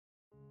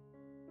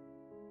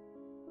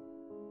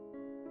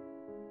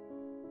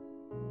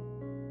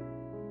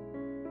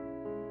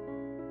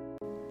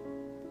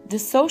The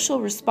social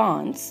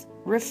response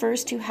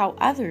refers to how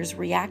others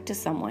react to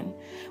someone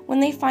when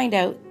they find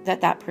out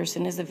that that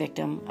person is a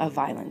victim of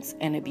violence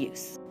and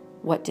abuse.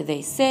 What do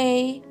they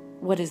say?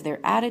 What is their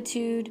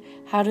attitude?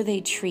 How do they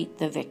treat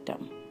the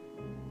victim?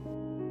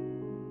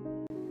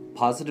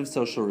 Positive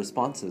social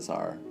responses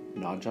are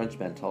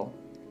non-judgmental,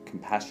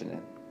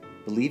 compassionate,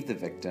 believe the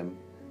victim,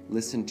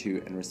 listen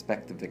to and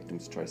respect the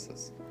victim's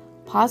choices.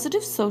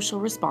 Positive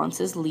social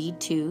responses lead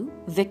to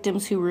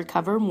victims who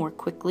recover more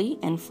quickly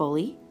and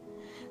fully,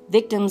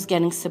 victims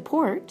getting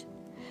support,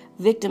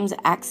 victims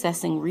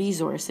accessing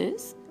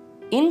resources,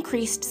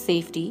 increased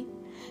safety,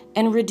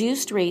 and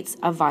reduced rates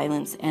of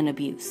violence and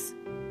abuse.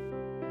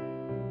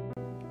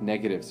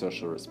 Negative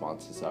social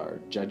responses are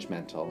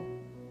judgmental,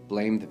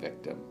 blame the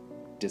victim,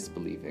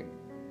 disbelieving,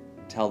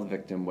 tell the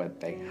victim what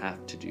they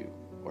have to do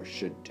or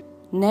should do.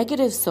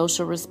 Negative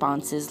social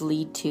responses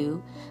lead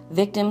to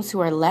victims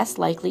who are less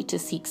likely to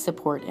seek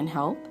support and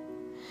help,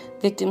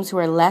 victims who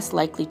are less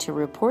likely to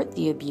report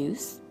the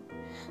abuse,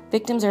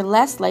 victims are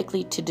less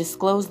likely to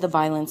disclose the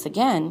violence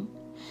again,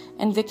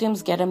 and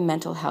victims get a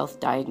mental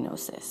health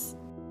diagnosis.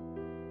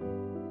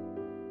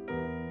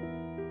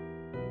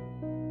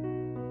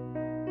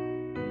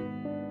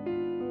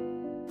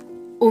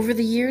 Over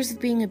the years of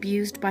being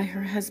abused by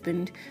her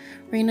husband,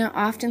 Raina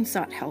often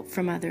sought help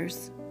from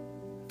others.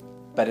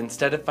 But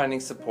instead of finding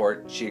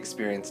support, she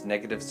experienced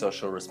negative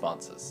social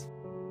responses.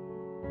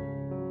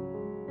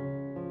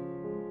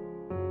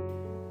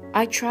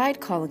 I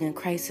tried calling a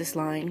crisis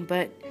line,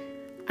 but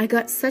I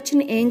got such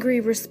an angry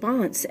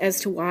response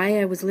as to why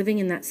I was living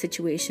in that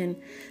situation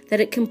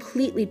that it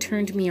completely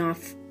turned me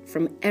off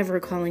from ever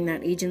calling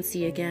that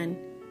agency again.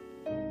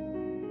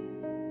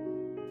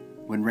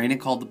 When Raina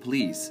called the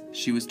police,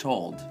 she was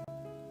told,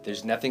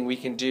 "There's nothing we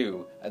can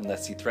do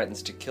unless he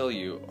threatens to kill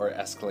you or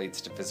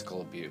escalates to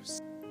physical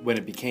abuse." When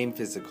it became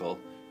physical,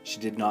 she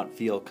did not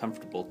feel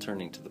comfortable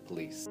turning to the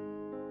police.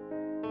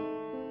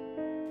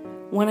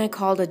 When I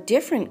called a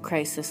different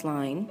crisis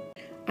line,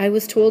 I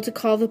was told to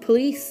call the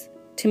police,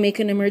 to make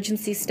an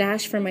emergency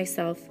stash for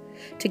myself,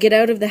 to get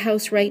out of the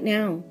house right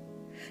now.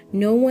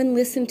 No one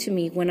listened to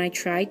me when I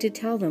tried to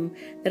tell them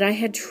that I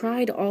had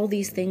tried all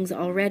these things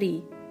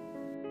already.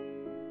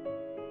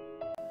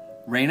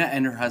 Raina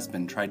and her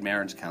husband tried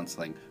marriage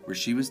counseling, where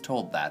she was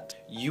told that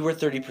you were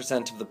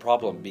 30% of the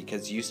problem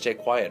because you stay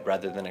quiet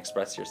rather than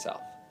express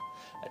yourself.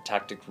 A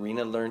tactic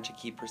Raina learned to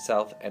keep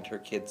herself and her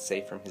kids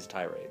safe from his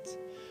tirades.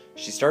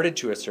 She started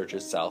to assert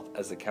herself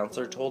as the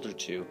counselor told her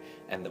to,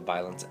 and the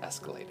violence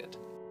escalated.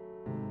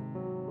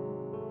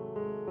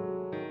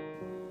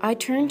 I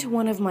turned to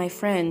one of my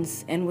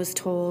friends and was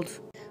told,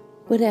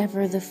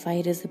 "Whatever the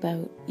fight is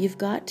about, you've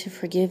got to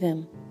forgive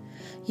him.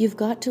 You've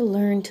got to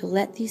learn to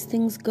let these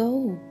things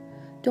go.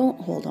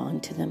 Don't hold on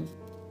to them.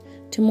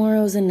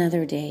 Tomorrow's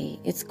another day.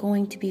 It's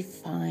going to be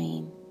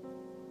fine."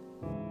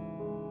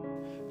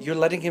 You're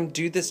letting him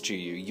do this to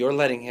you. You're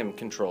letting him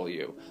control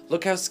you.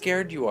 Look how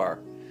scared you are.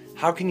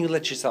 How can you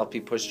let yourself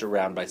be pushed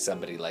around by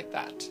somebody like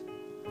that?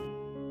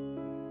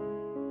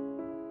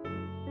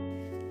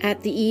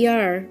 At the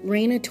ER,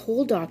 Raina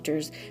told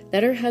doctors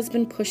that her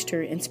husband pushed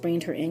her and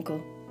sprained her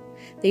ankle.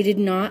 They did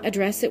not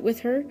address it with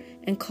her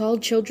and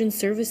called Children's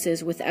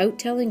Services without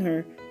telling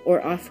her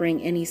or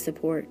offering any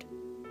support.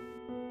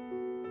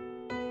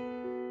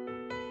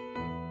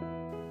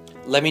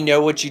 Let me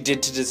know what you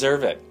did to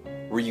deserve it.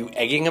 Were you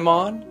egging him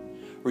on?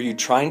 Were you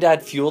trying to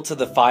add fuel to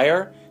the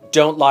fire?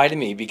 Don't lie to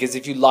me, because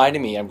if you lie to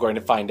me, I'm going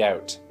to find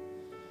out.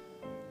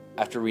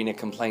 After Raina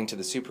complained to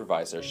the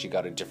supervisor, she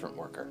got a different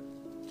worker.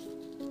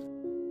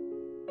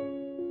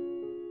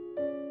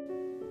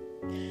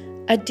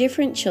 A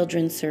different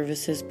Children's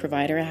Services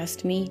provider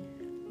asked me,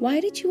 "Why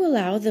did you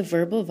allow the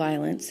verbal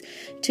violence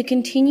to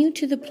continue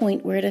to the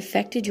point where it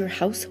affected your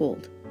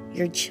household,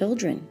 your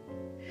children?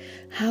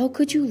 How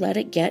could you let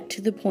it get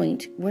to the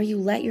point where you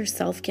let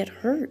yourself get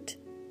hurt?"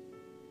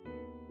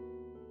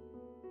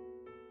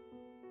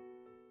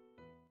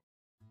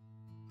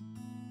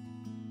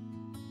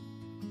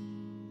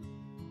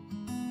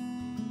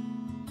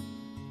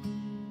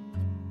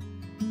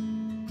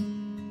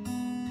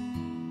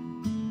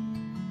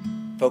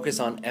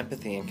 Focus on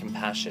empathy and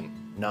compassion,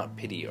 not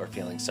pity or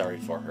feeling sorry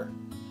for her.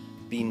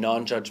 Be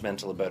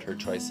non-judgmental about her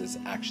choices,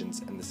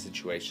 actions, and the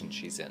situation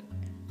she's in.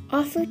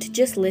 Offer to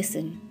just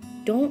listen.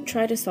 Don't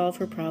try to solve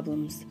her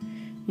problems.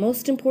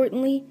 Most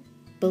importantly,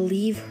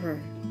 believe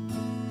her.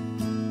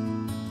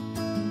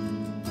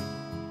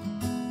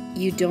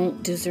 You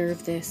don't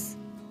deserve this.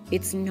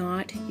 It's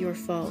not your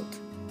fault.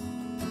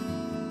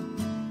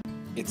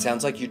 It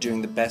sounds like you're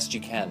doing the best you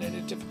can in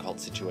a difficult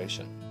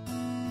situation.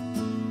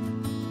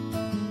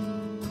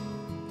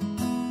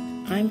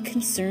 I'm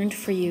concerned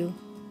for you.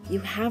 You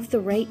have the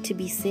right to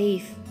be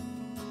safe.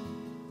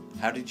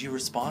 How did you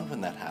respond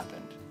when that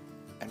happened?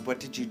 And what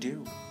did you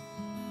do?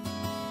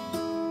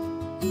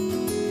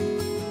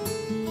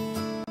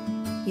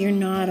 You're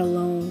not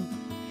alone.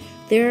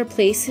 There are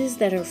places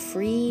that are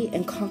free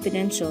and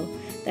confidential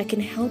that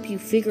can help you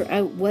figure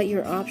out what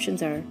your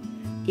options are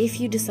if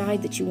you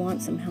decide that you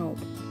want some help.